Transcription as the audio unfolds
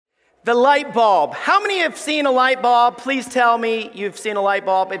The light bulb. How many have seen a light bulb? Please tell me you've seen a light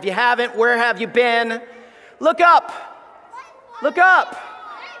bulb. If you haven't, where have you been? Look up. Look up.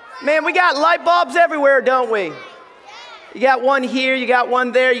 Man, we got light bulbs everywhere, don't we? You got one here, you got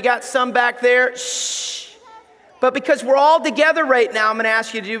one there, you got some back there. Shh. But because we're all together right now, I'm going to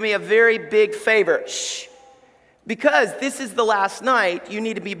ask you to do me a very big favor. Shh. Because this is the last night, you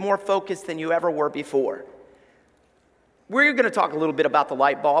need to be more focused than you ever were before. We're going to talk a little bit about the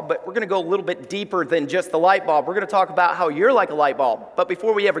light bulb, but we're going to go a little bit deeper than just the light bulb. We're going to talk about how you're like a light bulb. But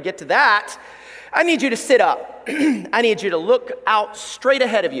before we ever get to that, I need you to sit up. I need you to look out straight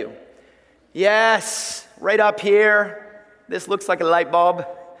ahead of you. Yes, right up here. This looks like a light bulb.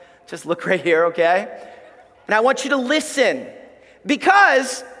 Just look right here, okay? And I want you to listen,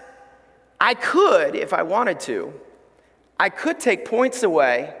 because I could, if I wanted to, I could take points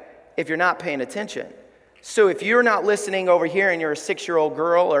away if you're not paying attention. So if you're not listening over here and you're a 6-year-old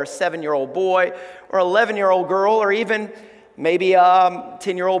girl or a 7-year-old boy or 11-year-old girl or even maybe a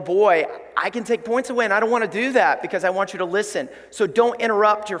 10-year-old boy, I can take points away, and I don't want to do that because I want you to listen. So don't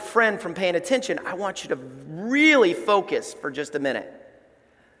interrupt your friend from paying attention. I want you to really focus for just a minute.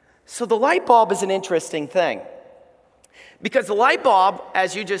 So the light bulb is an interesting thing, because the light bulb,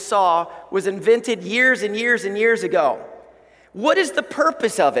 as you just saw, was invented years and years and years ago. What is the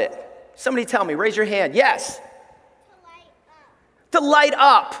purpose of it? Somebody tell me, raise your hand. Yes. To light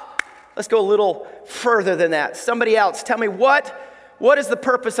up. Let's go a little further than that. Somebody else, tell me what is the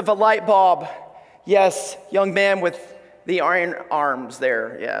purpose of a light bulb? Yes, young man with the iron arms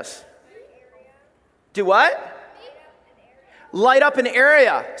there, yes. Do what? Light up an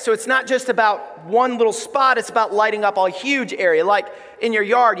area. So it's not just about one little spot, it's about lighting up a huge area. Like in your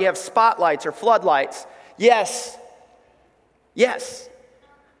yard, you have spotlights or floodlights. Yes. Yes.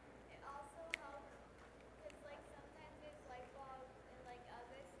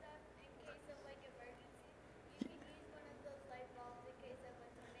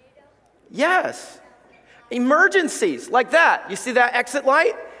 Yes. Emergencies like that. You see that exit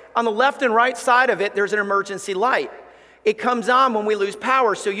light? On the left and right side of it, there's an emergency light. It comes on when we lose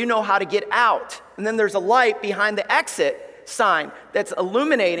power, so you know how to get out. And then there's a light behind the exit sign that's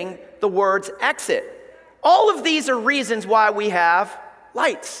illuminating the words exit. All of these are reasons why we have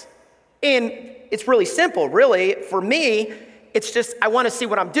lights. And it's really simple, really. For me, it's just I want to see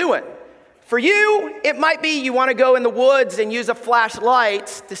what I'm doing. For you, it might be you want to go in the woods and use a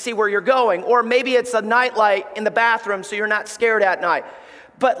flashlight to see where you're going. Or maybe it's a night light in the bathroom so you're not scared at night.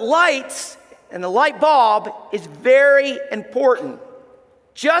 But lights and the light bulb is very important.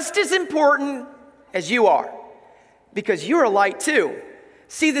 Just as important as you are. Because you're a light too.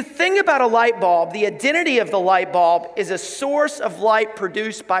 See, the thing about a light bulb, the identity of the light bulb is a source of light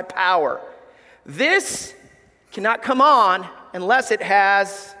produced by power. This cannot come on unless it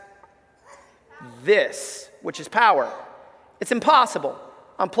has this, which is power. It's impossible.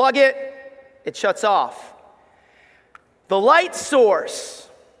 Unplug it, it shuts off. The light source,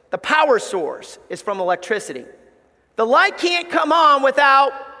 the power source, is from electricity. The light can't come on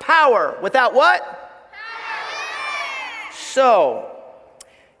without power. Without what? Power. So,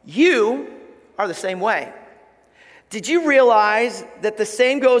 you are the same way. Did you realize that the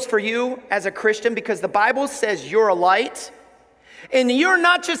same goes for you as a Christian? Because the Bible says you're a light. And you're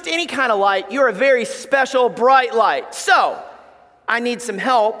not just any kind of light, you're a very special, bright light. So, I need some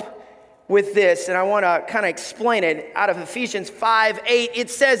help with this, and I want to kind of explain it. Out of Ephesians 5:8,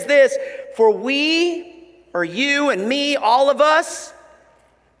 it says this: for we, or you and me, all of us,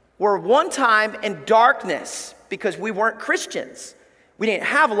 were one time in darkness because we weren't Christians. We didn't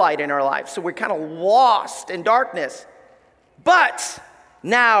have light in our life, so we're kind of lost in darkness. But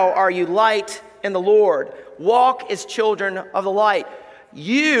now are you light in the Lord. Walk as children of the light.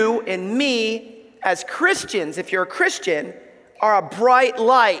 You and me as Christians, if you're a Christian, are a bright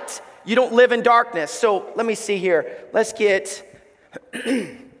light. You don't live in darkness. So let me see here. Let's get,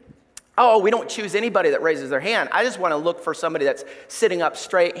 we don't choose anybody that raises their hand. I just want to look for somebody that's sitting up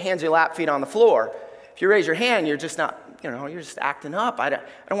straight, hands in your lap, feet on the floor. If you raise your hand, you're just not, you're just acting up. I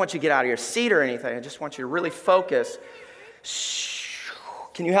don't want you to get out of your seat or anything. I just want you to really focus. Shh.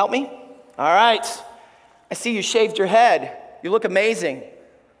 Can you help me? All right. I see you shaved your head. You look amazing.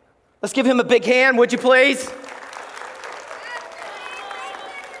 Let's give him a big hand, would you please?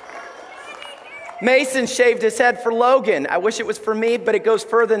 Mason shaved his head for Logan. I wish it was for me, but it goes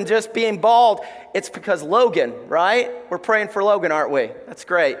further than just being bald. It's because Logan, right? We're praying for Logan, aren't we? That's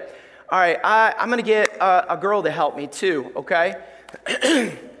great. All right, I'm going to get a girl to help me too, okay?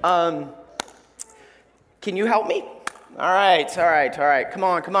 Can you help me? All right. Come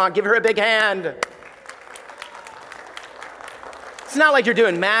on. Give her a big hand. It's not like you're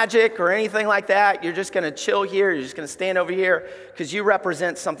doing magic or anything like that. You're just going to chill here. You're just going to stand over here because you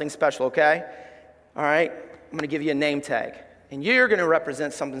represent something special, okay? All right? I'm going to give you a name tag. And you're going to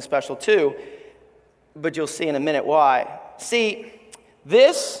represent something special too, but you'll see in a minute why. See,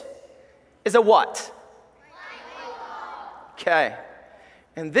 this is a what? Okay.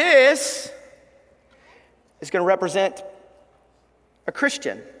 And this is going to represent a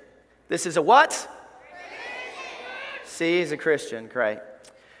Christian. This is a what? Christian. See, he's a Christian. Great.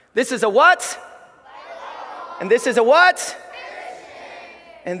 This is a what? And this is a what? Christian.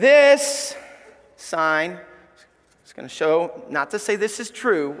 And this sign is going to show, not to say this is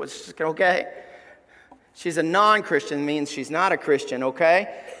true, it's just okay. She's a non-Christian, means she's not a Christian,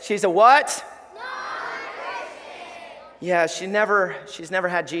 okay? She's a what? Non-Christian. Yeah, she's never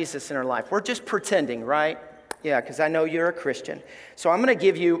had Jesus in her life. We're just pretending, right? Yeah, because I know you're a Christian. So I'm going to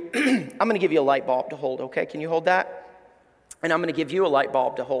give you a light bulb to hold, okay? Can you hold that? And I'm going to give you a light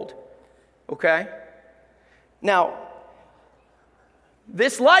bulb to hold, okay? Now,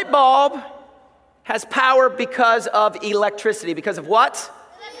 this light bulb has power because of electricity. Because of what?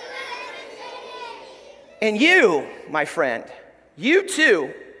 And you, my friend, you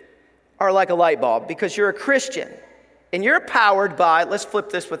too are like a light bulb because you're a Christian. And you're powered by, let's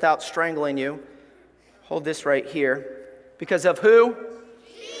flip this without strangling you. Hold this right here. Because of who?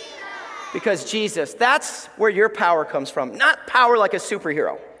 Jesus. Because Jesus. That's where your power comes from. Not power like a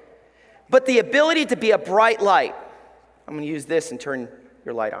superhero, but the ability to be a bright light. I'm going to use this and turn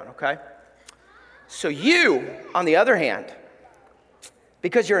your light on, okay? So you, on the other hand,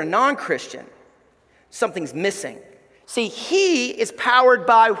 because you're a non-Christian, something's missing. See, he is powered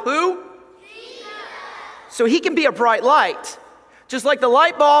by who? Jesus. So he can be a bright light. Just like the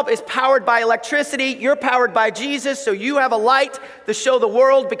light bulb is powered by electricity, you're powered by Jesus, so you have a light to show the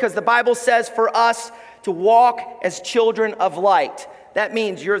world because the Bible says for us to walk as children of light. That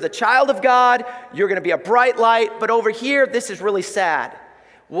means you're the child of God, you're going to be a bright light, but over here, this is really sad.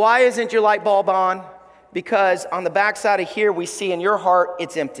 Why isn't your light bulb on? Because on the backside of here, we see in your heart,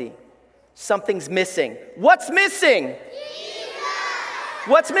 it's empty. Something's missing. What's missing? Jesus.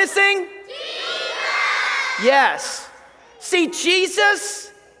 What's missing? Jesus. Yes. See,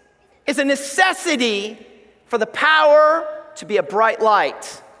 Jesus is a necessity for the power to be a bright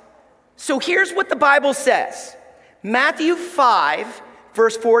light. So here's what the Bible says. Matthew 5,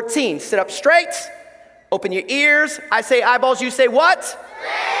 verse 14. Sit up straight. Open your ears. I say eyeballs, you say what?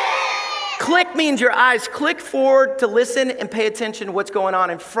 Click means your eyes click forward to listen and pay attention to what's going on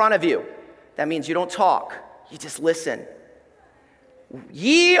in front of you. That means you don't talk. You just listen.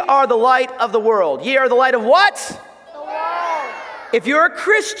 Ye are the light of the world. Ye are the light of what? The world. If you're a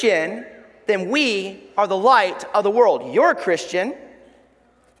Christian, then we are the light of the world. You're a Christian.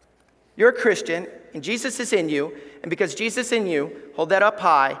 You're a Christian, and Jesus is in you. And because Jesus is in you, hold that up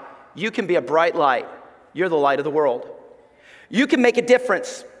high, you can be a bright light. You're the light of the world. You can make a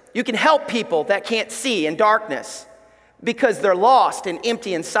difference. You can help people that can't see in darkness because they're lost and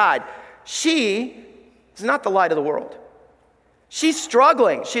empty inside. She is not the light of the world. She's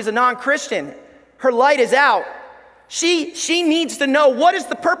struggling. She's a non-Christian. Her light is out. She needs to know what is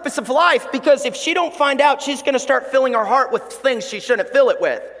the purpose of life, because if she don't find out, she's going to start filling her heart with things she shouldn't fill it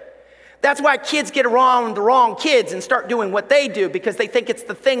with. That's why kids get around the wrong kids and start doing what they do because they think it's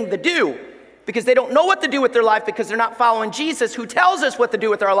the thing to do. Because they don't know what to do with their life because they're not following Jesus who tells us what to do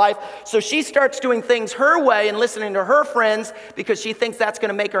with our life. So she starts doing things her way and listening to her friends because she thinks that's going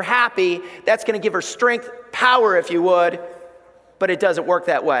to make her happy. That's going to give her strength, power, if you would. But it doesn't work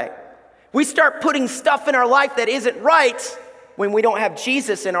that way. We start putting stuff in our life that isn't right when we don't have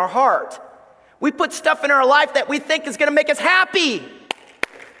Jesus in our heart. We put stuff in our life that we think is going to make us happy.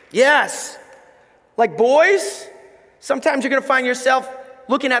 Yes. Like boys, sometimes you're going to find yourself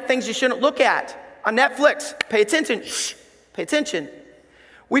looking at things you shouldn't look at. On Netflix, pay attention. Shh, pay attention.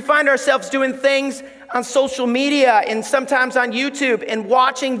 We find ourselves doing things on social media and sometimes on YouTube and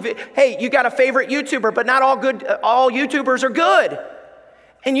watching. Hey, you got a favorite YouTuber, but not all YouTubers are good.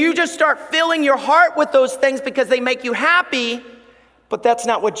 And you just start filling your heart with those things because they make you happy, but that's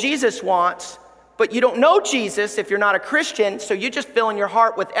not what Jesus wants. But you don't know Jesus if you're not a Christian, so you just fill in your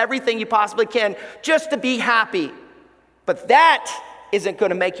heart with everything you possibly can just to be happy. But that isn't going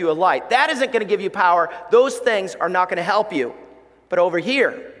to make you a light. That isn't going to give you power. Those things are not going to help you. But over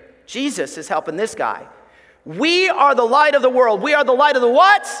here, Jesus is helping this guy. We are the light of the world. We are the light of the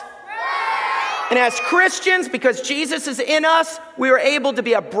what? And as Christians, because Jesus is in us, we are able to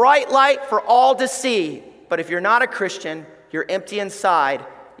be a bright light for all to see. But if you're not a Christian, you're empty inside,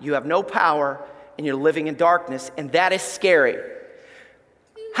 you have no power, and you're living in darkness, and that is scary.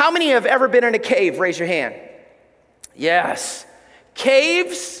 How many have ever been in a cave? Raise your hand. Yes.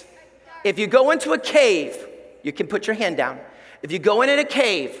 Caves, if you go into a cave, you can put your hand down. If you go in a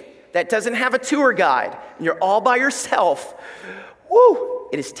cave that doesn't have a tour guide and you're all by yourself, woo,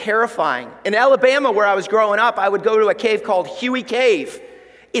 it is terrifying. In Alabama, where I was growing up, I would go to a cave called Huey Cave.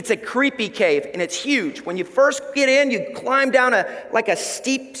 It's a creepy cave, and it's huge. When you first get in, you climb down like a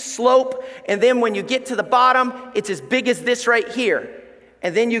steep slope, and then when you get to the bottom, it's as big as this right here.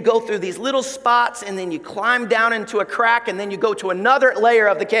 And then you go through these little spots, and then you climb down into a crack, and then you go to another layer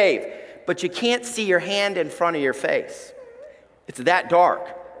of the cave. But you can't see your hand in front of your face. It's that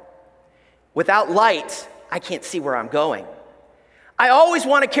dark. Without light, I can't see where I'm going. I always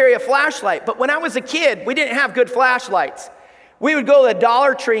want to carry a flashlight, but when I was a kid, we didn't have good flashlights. We would go to the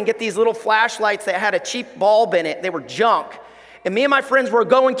Dollar Tree and get these little flashlights that had a cheap bulb in it. They were junk. And me and my friends were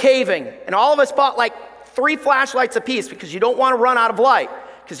going caving. And all of us bought like 3 flashlights apiece because you don't want to run out of light.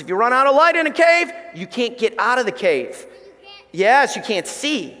 Because if you run out of light in a cave, you can't get out of the cave. Yes, you can't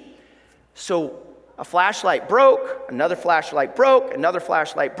see. So a flashlight broke, another flashlight broke, another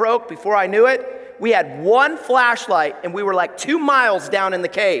flashlight broke. Before I knew it, we had 1 flashlight and we were like 2 miles down in the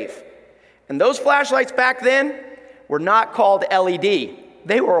cave. And those flashlights back then were not called LED.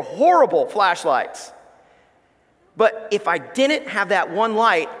 They were horrible flashlights. But if I didn't have that one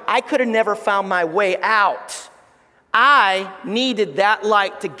light, I could have never found my way out. I needed that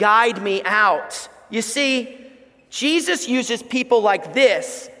light to guide me out. You see, Jesus uses people like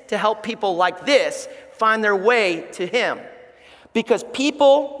this to help people like this find their way to him. Because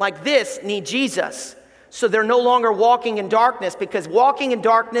people like this need Jesus. So they're no longer walking in darkness, because walking in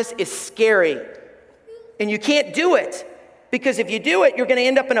darkness is scary. And you can't do it, because if you do it, you're going to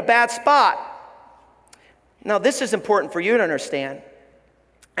end up in a bad spot. Now, this is important for you to understand.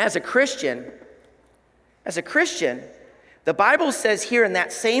 As a Christian, the Bible says here in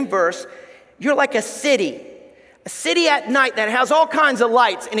that same verse, you're like a city at night that has all kinds of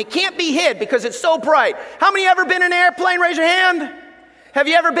lights, and it can't be hid because it's so bright. How many ever been in an airplane? Raise your hand. Have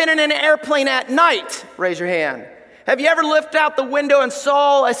you ever been in an airplane at night? Raise your hand. Have you ever lifted out the window and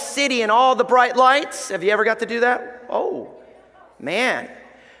saw a city and all the bright lights? Have you ever got to do that? Oh, man.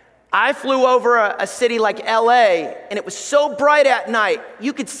 I flew over a city like LA, and it was so bright at night,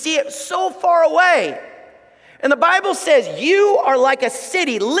 you could see it so far away. And the Bible says you are like a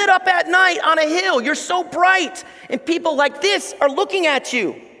city lit up at night on a hill. You're so bright, and people like this are looking at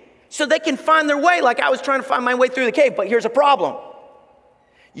you so they can find their way, like I was trying to find my way through the cave. But here's a problem.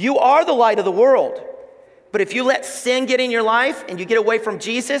 You are the light of the world. But if you let sin get in your life and you get away from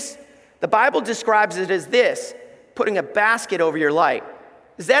Jesus, the Bible describes it as this: putting a basket over your light.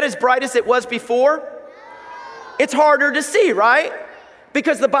 Is that as bright as it was before? It's harder to see, right?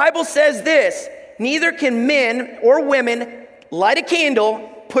 Because the Bible says this: neither can men or women light a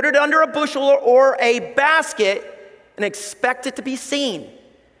candle, put it under a bushel or a basket, and expect it to be seen.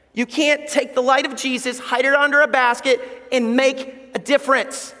 You can't take the light of Jesus, hide it under a basket, and make a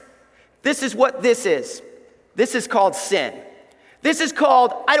difference. This is what this is. This is called sin. This is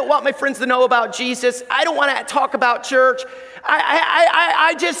called, I don't want my friends to know about Jesus. I don't want to talk about church.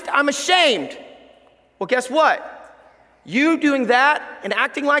 I'm ashamed. Well, guess what? You doing that and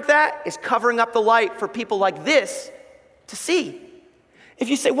acting like that is covering up the light for people like this to see. If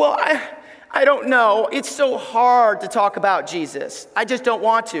you say, well, I don't know. It's so hard to talk about Jesus. I just don't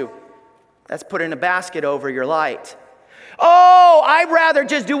want to. That's putting a basket over your light. Oh, I'd rather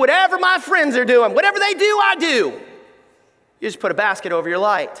just do whatever my friends are doing. Whatever they do, I do. You just put a basket over your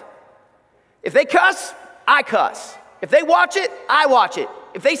light. If they cuss, I cuss. If they watch it, I watch it.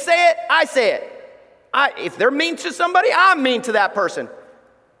 If they say it, I say it. If they're mean to somebody, I'm mean to that person.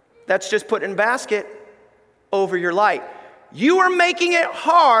 That's just putting a basket over your light. You are making it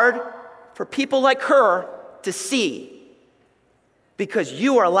hard for people like her to see, because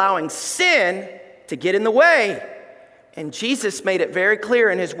you are allowing sin to get in the way. And Jesus made it very clear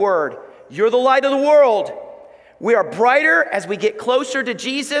in his word. You're the light of the world. We are brighter as we get closer to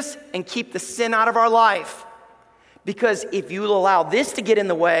Jesus and keep the sin out of our life. Because if you allow this to get in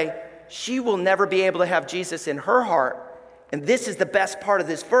the way, she will never be able to have Jesus in her heart. And this is the best part of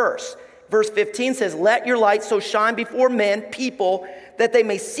this verse. Verse 15 says, let your light so shine before men, people, that they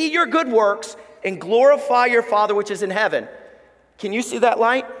may see your good works and glorify your Father which is in heaven. Can you see that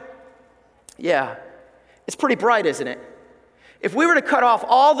light? Yeah. It's pretty bright, isn't it? If we were to cut off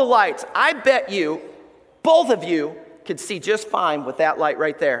all the lights, I bet you, both of you, could see just fine with that light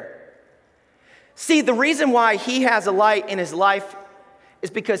right there. See, the reason why he has a light in his life is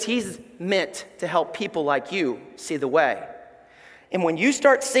because he's meant to help people like you see the way. And when you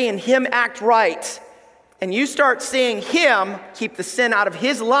start seeing him act right, and you start seeing him keep the sin out of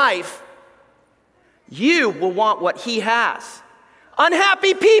his life, you will want what he has.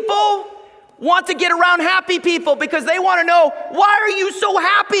 Unhappy people want to get around happy people because they want to know, why are you so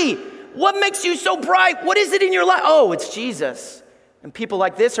happy? What makes you so bright? What is it in your life? Oh, it's Jesus. And people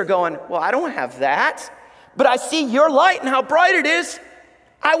like this are going, well, I don't have that, but I see your light and how bright it is.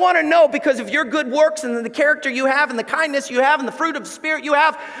 I want to know because of your good works and the character you have and the kindness you have and the fruit of the Spirit you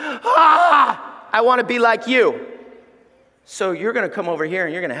have. I want to be like you. So you're going to come over here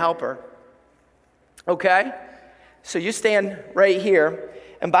and you're going to help her. Okay? So you stand right here.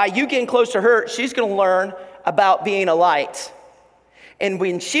 And by you getting close to her, she's going to learn about being a light. And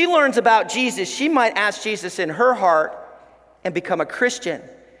when she learns about Jesus, she might ask Jesus in her heart and become a Christian.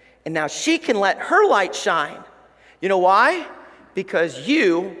 And now she can let her light shine. You know why? Because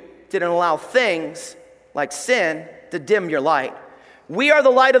you didn't allow things like sin to dim your light. We are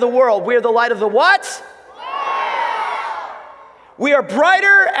the light of the world. We are the light of the what? World. We are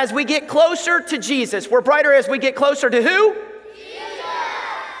brighter as we get closer to Jesus. We're brighter as we get closer to who? Jesus.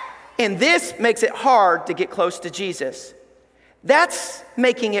 And this makes it hard to get close to Jesus. That's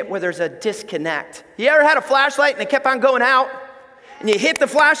making it where there's a disconnect. You ever had a flashlight and it kept on going out? And you hit the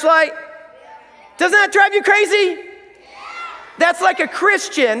flashlight? Doesn't that drive you crazy? That's like a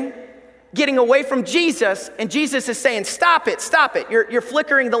Christian getting away from Jesus, and Jesus is saying, stop it. You're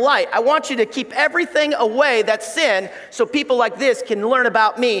flickering the light. I want you to keep everything away that's sin so people like this can learn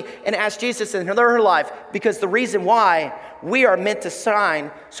about me and ask Jesus in their life, because the reason why we are meant to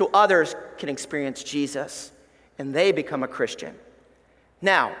shine so others can experience Jesus and they become a Christian.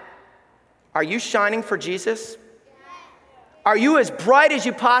 Now, are you shining for Jesus? Are you as bright as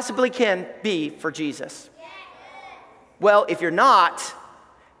you possibly can be for Jesus? Well, if you're not,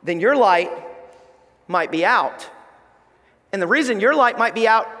 then your light might be out. And the reason your light might be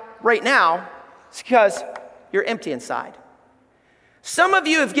out right now is because you're empty inside. Some of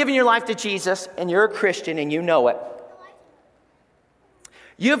you have given your life to Jesus and you're a Christian and you know it.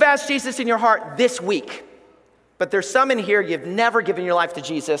 You've asked Jesus in your heart this week, but there's some in here you've never given your life to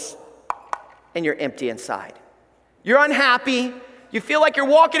Jesus and you're empty inside. You're unhappy. You feel like you're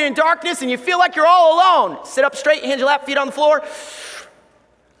walking in darkness and you feel like you're all alone. Sit up straight, hands your lap, feet on the floor.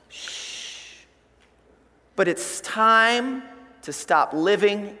 Shh. But it's time to stop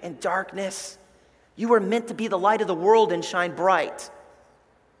living in darkness. You were meant to be the light of the world and shine bright.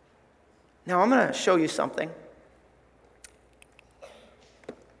 Now I'm going to show you something.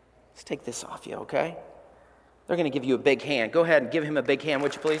 Let's take this off you, okay? They're going to give you a big hand. Go ahead and give him a big hand,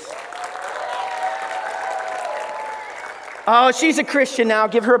 would you please? Oh, she's a Christian now.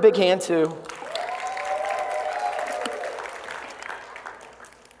 Give her a big hand, too.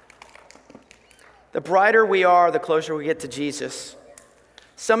 The brighter we are, the closer we get to Jesus.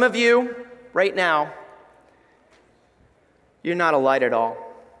 Some of you, right now, you're not a light at all.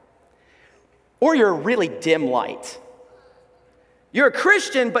 Or you're a really dim light. You're a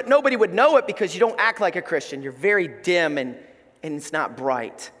Christian, but nobody would know it because you don't act like a Christian. You're very dim and it's not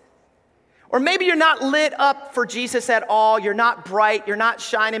bright. Or maybe you're not lit up for Jesus at all. You're not bright. You're not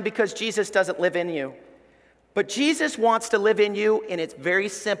shining because Jesus doesn't live in you. But Jesus wants to live in you, and it's very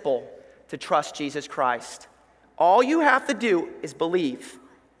simple to trust Jesus Christ. All you have to do is believe.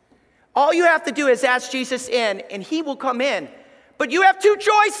 All you have to do is ask Jesus in, and he will come in. But you have two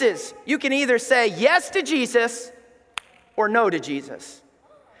choices. You can either say yes to Jesus or no to Jesus.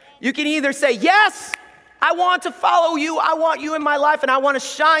 You can either say, yes, I want to follow you. I want you in my life, and I want to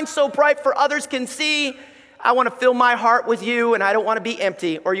shine so bright for others can see. I want to fill my heart with you, and I don't want to be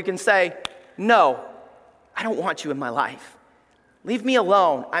empty. Or you can say, no, I don't want you in my life. Leave me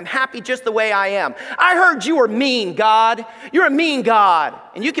alone. I'm happy just the way I am. I heard you were mean, God. You're a mean God.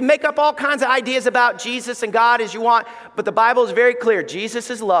 And you can make up all kinds of ideas about Jesus and God as you want, but the Bible is very clear.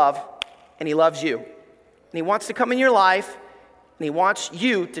 Jesus is love, and he loves you. And he wants to come in your life, and he wants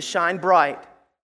you to shine bright.